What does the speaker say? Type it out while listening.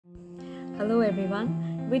Hello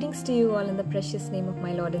everyone, greetings to you all in the precious name of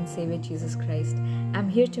my Lord and Savior Jesus Christ. I'm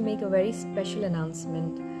here to make a very special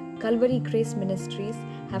announcement. Calvary Grace Ministries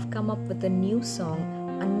have come up with a new song,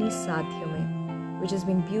 Anni, Saadhyame, which has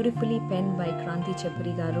been beautifully penned by Kranthi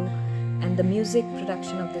Chepuri garu, and the music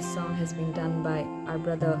production of this song has been done by our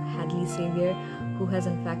brother Hadlee Xavier, who has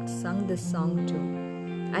in fact sung this song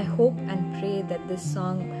too. I hope and pray that this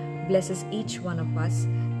song blesses each one of us.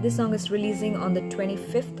 This song is releasing on the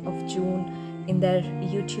 25th of June in their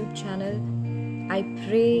YouTube channel. I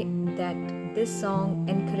pray that this song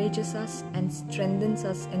encourages us and strengthens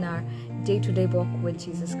us in our day-to-day walk with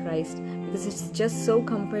Jesus Christ, because it's just so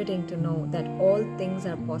comforting to know that all things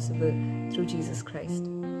are possible through Jesus Christ.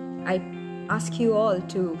 I ask you all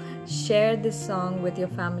to share this song with your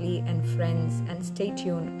family and friends and stay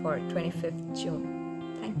tuned for 25th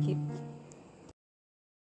June. Thank you.